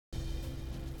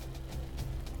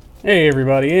Hey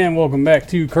everybody, and welcome back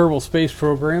to Kerbal Space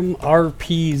Program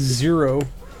RP-0,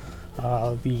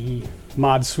 the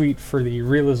mod suite for the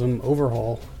realism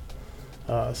overhaul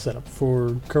setup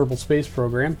for Kerbal Space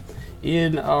Program.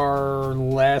 In our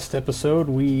last episode,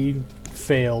 we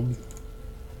failed,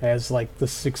 as like the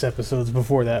 6 episodes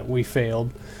before that, we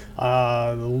failed.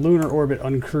 The Lunar Orbit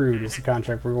Uncrewed is the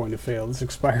contract we're going to fail. This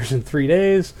expires in 3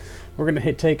 days. We're going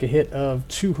to take a hit of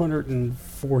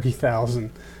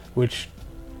 240,000, which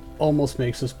almost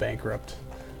makes us bankrupt.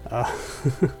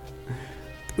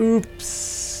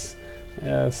 Oops.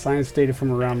 Science data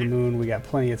from around the moon, we got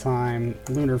plenty of time.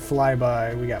 Lunar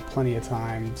flyby, we got plenty of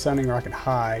time. Sounding rocket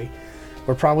high,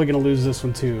 we're probably going to lose this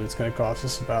one too. It's going to cost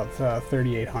us about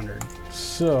 3,800.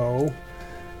 So,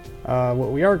 what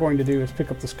we are going to do is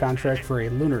pick up this contract for a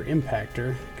lunar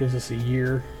impactor. It gives us a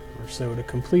year or so to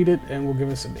complete it, and will give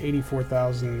us an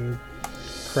 84,000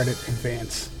 credit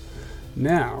advance.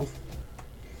 Now,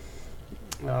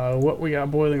 what we got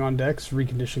boiling on deck is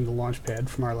reconditioning the launch pad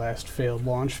from our last failed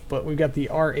launch, but we've got the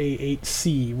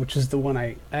RA-8C, which is the one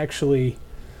I actually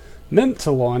meant to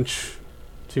launch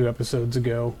 2 episodes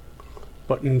ago,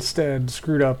 but instead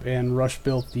screwed up and rush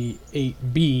built the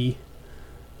 8B,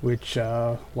 which,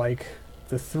 like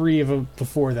the 3 of them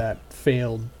before that,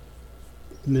 failed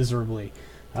miserably.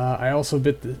 I also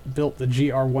built the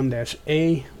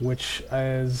GR-1-A, which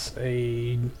is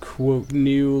a, quote,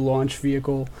 new launch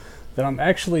vehicle that I'm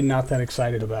actually not that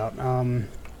excited about.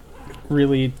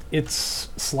 Really, its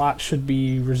slot should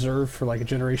be reserved for like a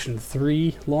Generation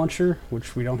 3 launcher,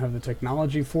 which we don't have the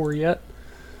technology for yet.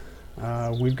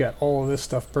 We've got all of this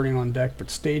stuff burning on deck, but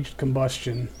staged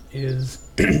combustion is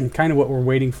kind of what we're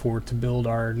waiting for to build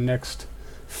our next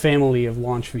family of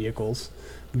launch vehicles.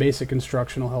 Basic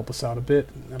construction will help us out a bit.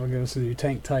 That'll give us the new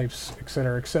tank types,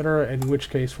 etc., in which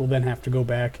case we'll then have to go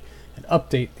back and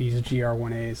update these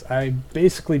GR-1As. I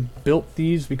basically built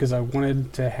these because I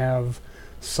wanted to have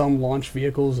some launch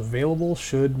vehicles available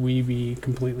should we be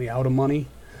completely out of money,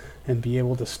 and be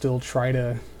able to still try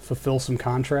to fulfill some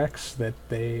contracts that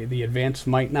the advance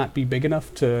might not be big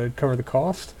enough to cover the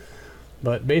cost.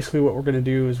 But basically what we're going to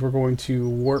do is we're going to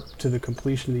warp to the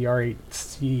completion of the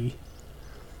R8C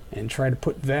and try to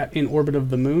put that in orbit of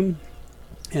the moon,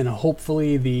 and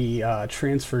hopefully the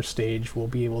transfer stage will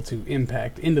be able to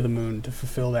impact into the moon to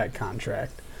fulfill that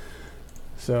contract.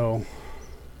 So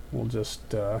we'll just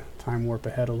time warp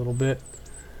ahead a little bit,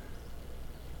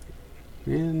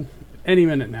 and any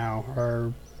minute now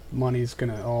our money's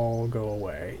gonna all go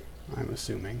away, I'm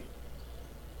assuming.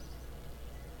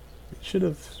 It should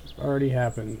have already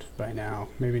happened by now,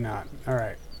 maybe not.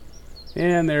 Alright,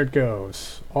 and there it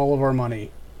goes, all of our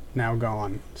money now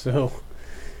gone. So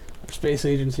our space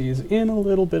agency is in a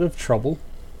little bit of trouble,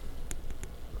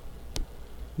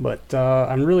 but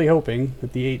I'm really hoping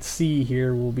that the 8C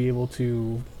here will be able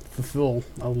to fulfill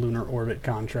a lunar orbit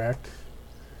contract,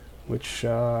 which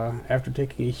after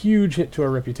taking a huge hit to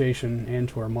our reputation and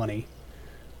to our money,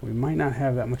 we might not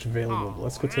have that much available. But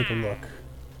let's go take a look.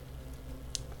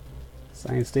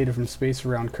 Science data from space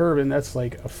around Kerbal, that's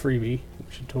like a freebie. We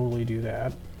should totally do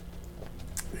that.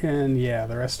 And yeah,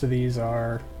 the rest of these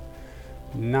are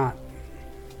not.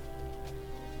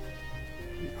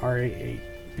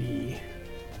 RA-8B,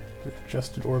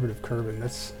 adjusted orbit of Kerbal.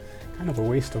 That's kind of a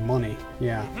waste of money.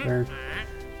 Yeah,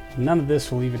 none of this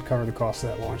will even cover the cost of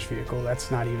that launch vehicle. That's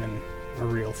not even a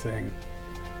real thing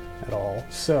at all.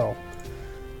 So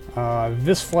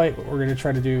this flight, what we're going to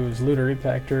try to do is lunar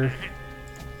impactor,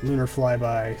 lunar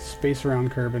flyby, space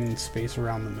around Kerbal, and space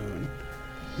around the moon.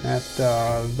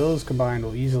 Those combined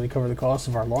will easily cover the cost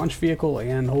of our launch vehicle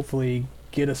and hopefully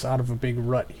get us out of a big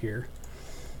rut here.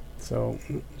 So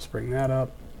let's bring that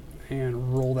up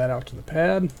and roll that out to the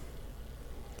pad.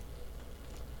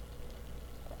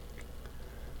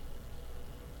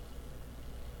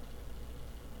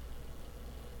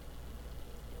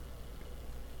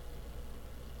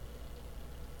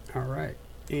 All right,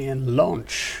 and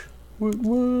launch.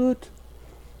 What?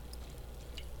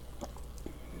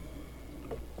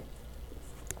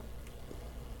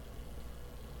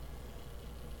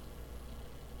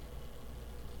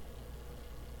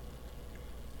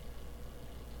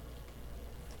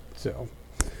 So,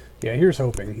 yeah, here's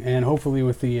hoping, and hopefully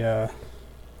with the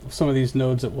some of these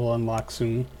nodes that we'll unlock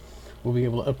soon, we'll be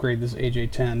able to upgrade this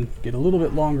AJ-10, get a little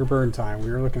bit longer burn time.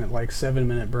 We were looking at like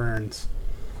 7-minute burns.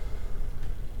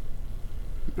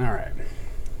 All right,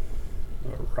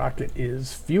 the rocket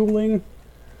is fueling.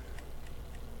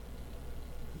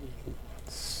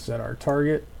 Let's set our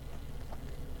target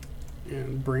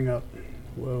and bring up.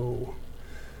 Whoa,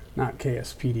 not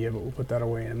KSPDA, but we'll put that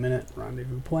away in a minute.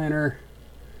 Rendezvous planner.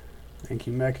 Thank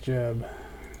you, MechJeb.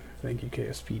 Thank you,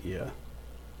 KSpedia.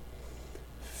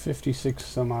 56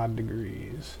 some odd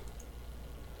degrees.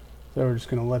 So we're just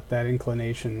going to let that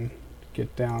inclination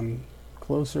get down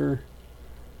closer.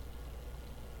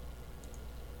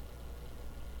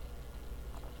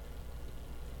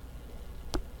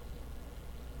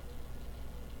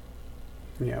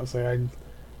 Yeah, so I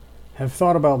have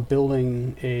thought about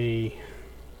building a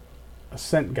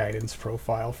ascent guidance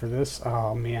profile for this.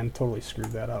 Oh man, totally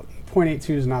screwed that up. 0.82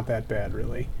 is not that bad,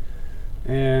 really.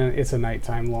 And it's a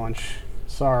nighttime launch.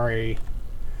 Sorry.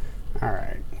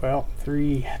 Alright, well,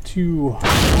 3, 2, 1,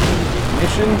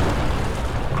 ignition.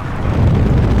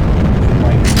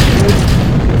 Light good.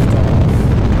 Lift off.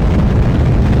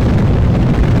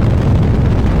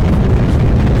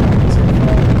 Compensate for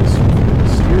all of this with the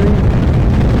steering.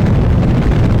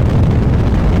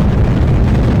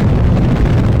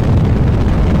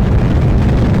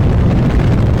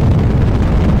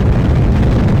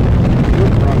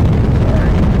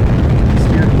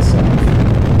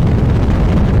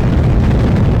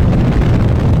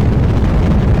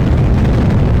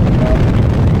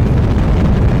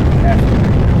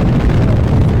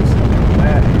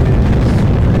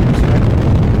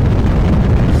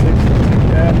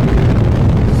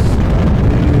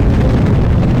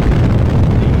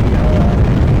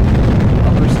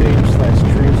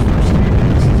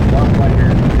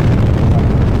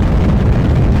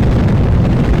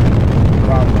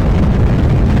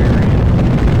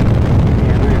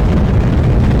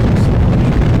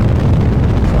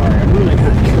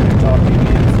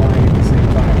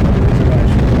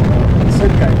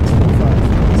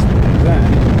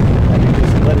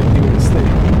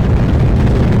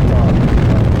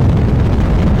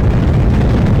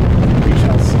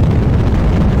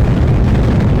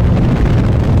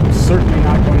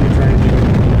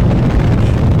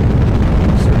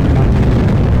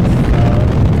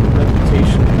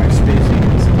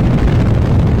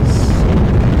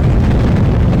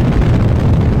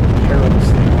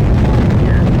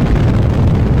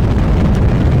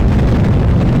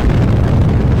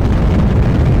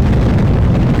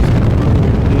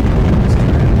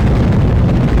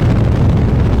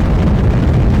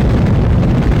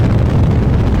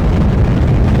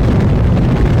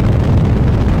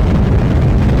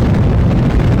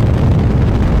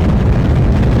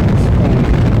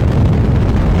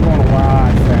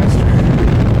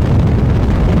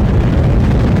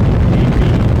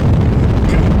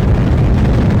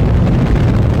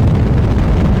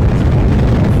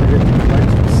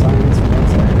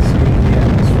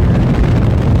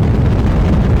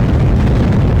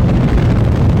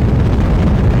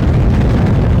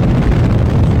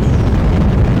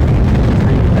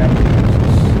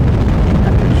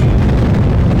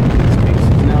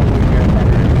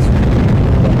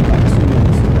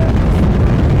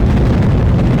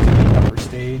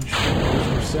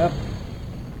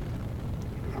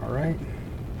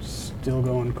 Still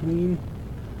going clean.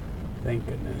 Thank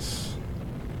goodness.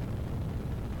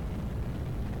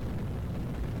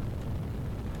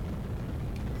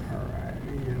 Alright,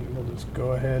 and we'll just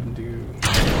go ahead and do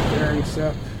bearing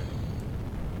set.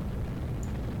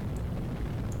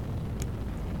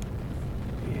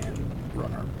 And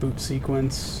run our boot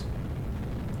sequence.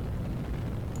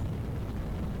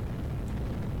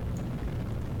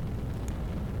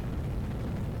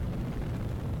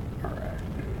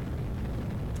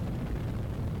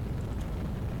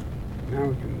 Now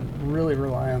we can really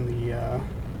rely on the,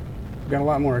 we've got a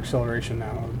lot more acceleration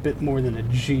now, a bit more than a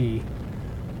G.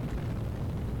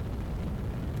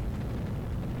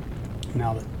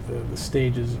 Now that the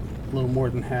stage is a little more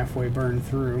than halfway burned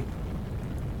through.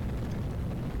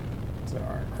 So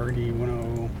our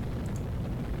RD-108.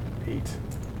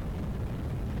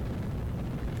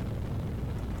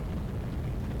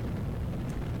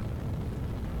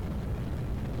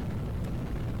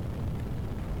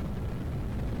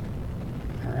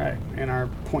 Alright, and our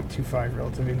 0.25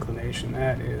 relative inclination,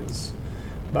 that is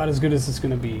about as good as it's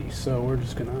going to be. So we're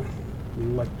just going to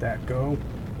let that go.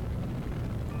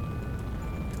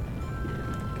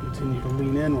 Continue to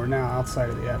lean in. We're now outside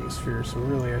of the atmosphere, so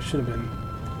really I should have been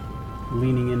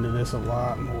leaning into this a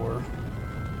lot more.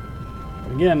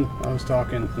 But again, I was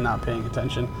talking and not paying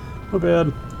attention. My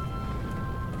bad.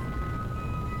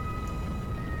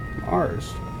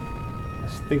 Mars. I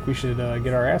think we should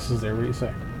get our asses there. What do you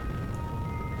say?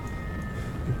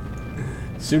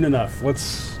 Soon enough.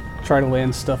 Let's try to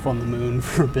land stuff on the moon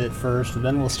for a bit first, and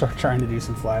then we'll start trying to do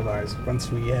some flybys once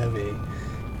we have a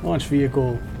launch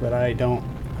vehicle that I don't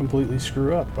completely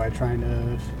screw up by trying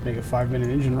to make a 5-minute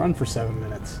engine run for 7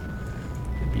 minutes.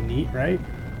 It'd be neat, right?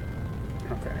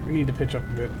 Okay, we need to pitch up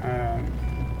a bit.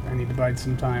 I I need to bide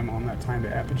some time on that time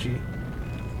to apogee.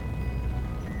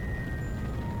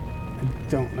 I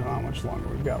don't know how much longer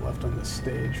we've got left on this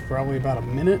stage. Probably about a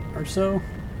minute or so.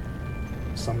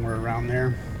 Somewhere around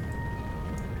there.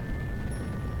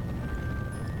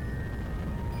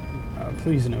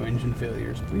 Please no engine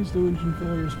failures. Please no engine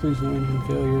failures. Please no engine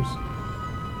failures.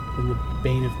 Been the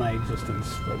bane of my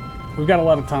existence. But we've got a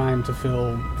lot of time to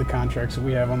fill the contracts that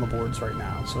we have on the boards right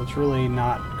now, so it's really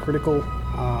not critical.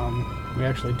 We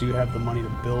actually do have the money to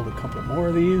build a couple more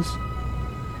of these.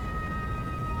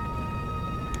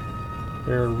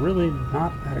 They're really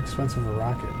not that expensive a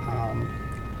rocket.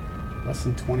 Less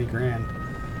than 20 grand.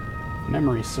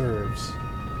 Memory serves.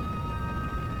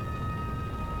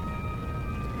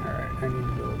 Alright, I need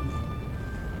to build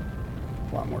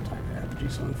a lot more time to apogee,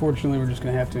 so unfortunately we're just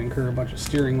going to have to incur a bunch of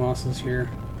steering losses here.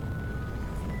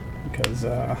 Because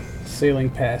sailing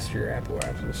past your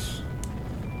apoapsis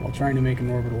while trying to make an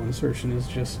orbital insertion is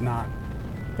just not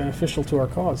beneficial to our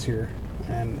cause here.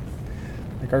 And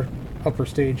like our upper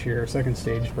stage here, our second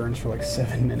stage, burns for like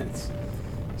 7 minutes.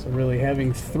 So really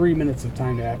having 3 minutes of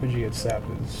time to apogee at SEP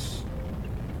is,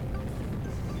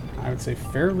 I would say,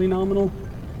 fairly nominal.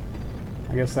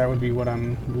 I guess that would be what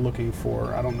I'm looking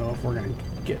for. I don't know if we're going to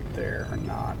get there or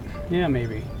not. Yeah,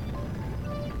 maybe.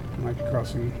 Might be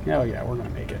crossing. Oh yeah, we're going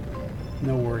to make it.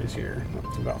 No worries here.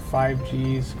 Up to about 5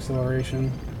 Gs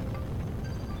acceleration.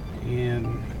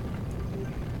 And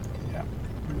yeah,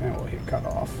 then we'll hit cut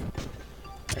off.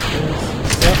 There it is.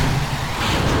 Yep.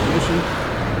 Ignition.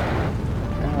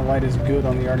 Yeah, light is good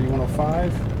on the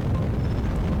RD-105.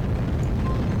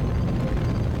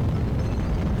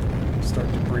 Start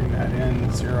to bring that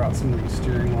in, zero out some of these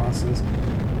steering losses.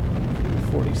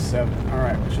 47.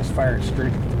 Alright, let's just fire it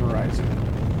straight at the horizon.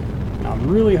 Now, I'm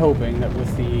really hoping that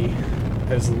with the,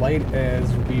 as light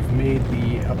as we've made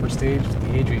the upper stage, the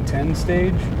AJ-10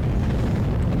 stage,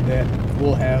 that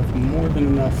we'll have more than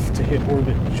enough to hit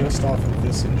orbit just off of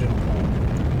this engine alone.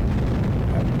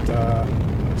 At,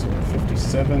 what's it,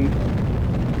 57?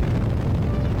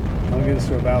 That'll get us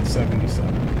to about 77.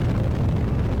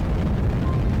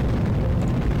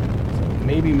 So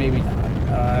maybe, maybe not.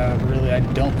 Really, I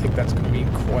don't think that's going to be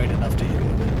quite enough to hit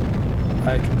orbit.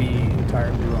 I could be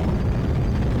entirely wrong.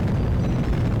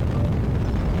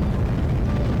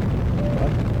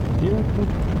 But, yeah,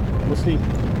 we'll see.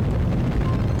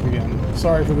 Again,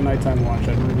 sorry for the nighttime launch.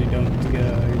 I really don't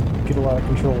get a lot of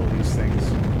control of these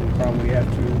things. We'll probably have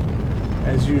to,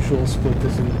 as usual, split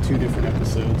this into 2 different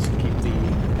episodes to keep the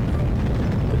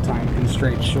time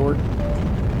constraint short.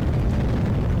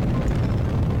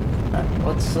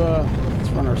 Let's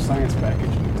run our science package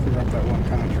and clear up that one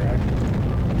contract.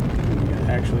 Are we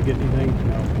gonna actually get anything?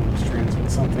 No, we'll just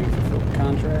transmit something, fulfill the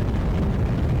contract.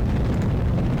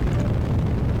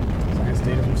 Science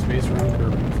data from space around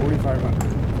Kerbal, 4,500.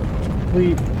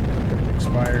 Complete. Contract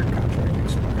expired. Contract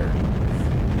expired.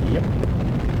 Yep.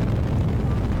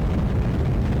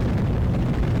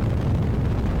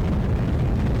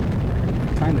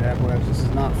 Time to apoapsis. This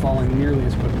is not falling nearly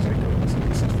as quick as I could, so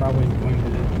this is probably going to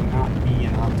not be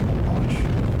an optimal launch.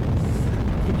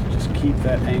 We can just keep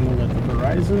that angle at the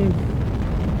horizon.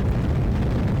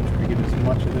 Try to get as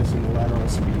much of this in the lateral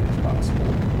speed as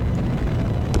possible.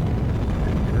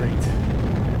 And great.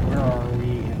 Right, where are we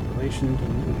in relation to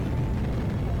Moon?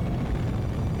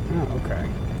 Oh, okay.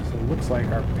 So it looks like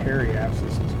our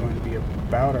periapsis is going to be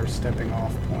about our stepping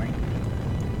off point.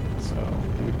 So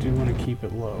we do want to keep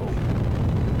it low.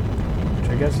 Which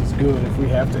I guess is good if we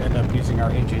have to end up using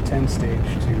our AJ-10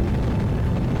 stage to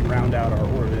round out our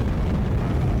orbit.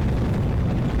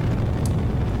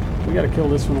 We gotta kill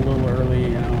this one a little early, you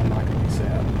know, I'm not gonna be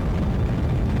sad.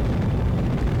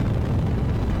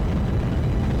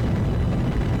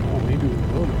 Oh, maybe we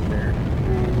will get there.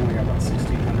 We've only got about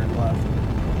 1,600 left.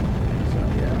 So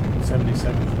yeah,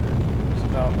 7,700. It's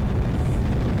about,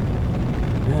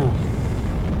 yeah,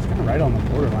 it's kind of right on the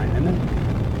borderline, isn't it?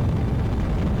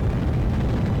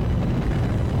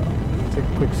 Take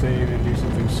a quick save and do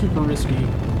something super risky.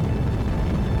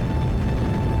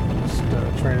 Just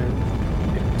try to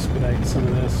expedite some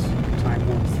of this, time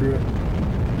warp through it.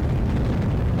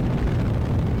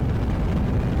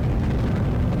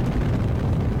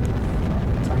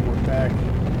 Time warp back,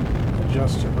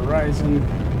 adjust to horizon.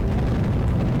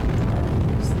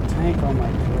 Is the tank on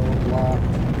my probe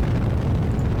locked?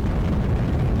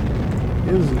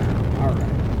 Is now,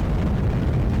 alright.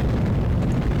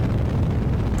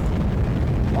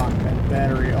 Lock that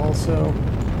battery also.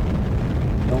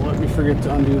 Don't let me forget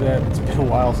to undo that. It's been a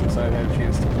while since I've had a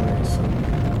chance to play, so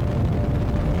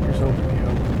here's hoping we go.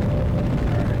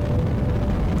 Alright.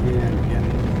 And again,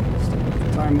 stick with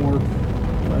the time warp.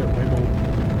 Let it wiggle.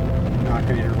 not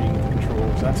going to intervene with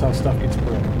controls. That's how stuff gets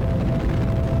broke.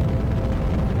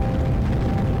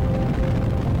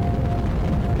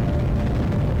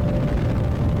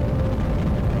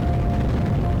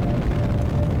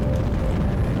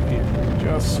 And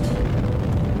readjust.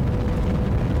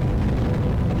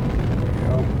 There we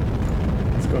go.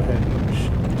 Let's go ahead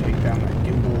and take down that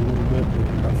gimbal a little bit. We've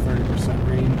got about 30%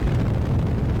 range.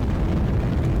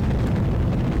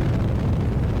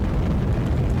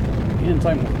 And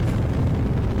time warp.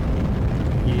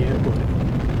 Yeah, buddy.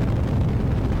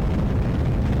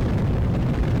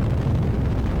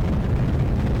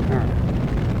 Alright.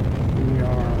 We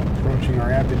are approaching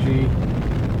our apogee.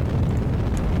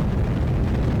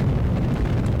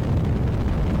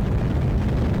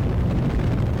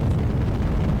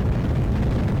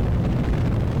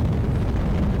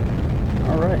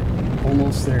 Alright.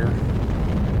 Almost there.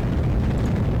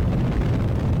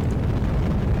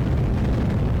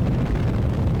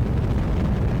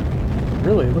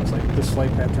 Really, it looks like this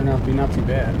flight path turned out to be not too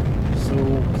bad. So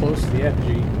close to the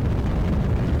apogee.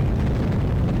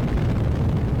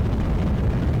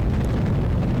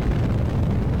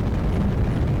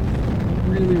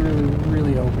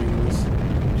 Really hoping this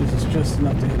is just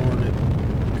enough to hit orbit.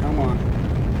 Come on.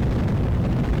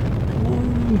 Come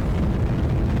on.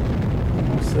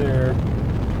 Almost there.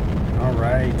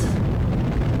 Alright.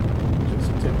 Just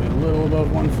tip it a little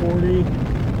above 140.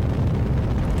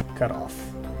 Cut off.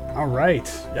 Alright,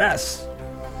 yes!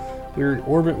 We're in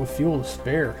orbit with fuel to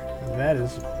spare. That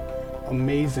is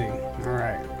amazing.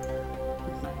 Alright.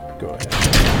 Go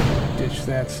ahead. Ditch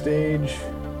that stage.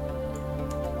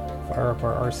 Fire up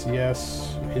our RCS.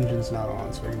 Engine's not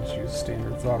on, so we can just use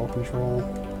standard throttle control.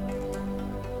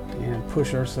 And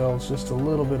push ourselves just a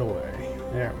little bit away.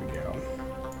 There we go.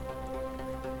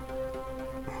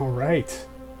 Alright.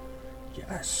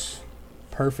 Yes.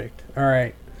 Perfect.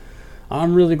 Alright.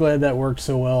 I'm really glad that worked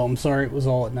so well. I'm sorry it was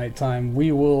all at nighttime.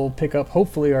 We will pick up,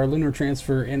 hopefully, our lunar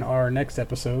transfer in our next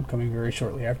episode, coming very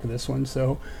shortly after this one.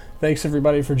 So thanks,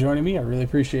 everybody, for joining me. I really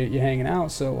appreciate you hanging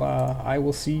out. So I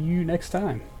will see you next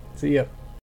time. See ya.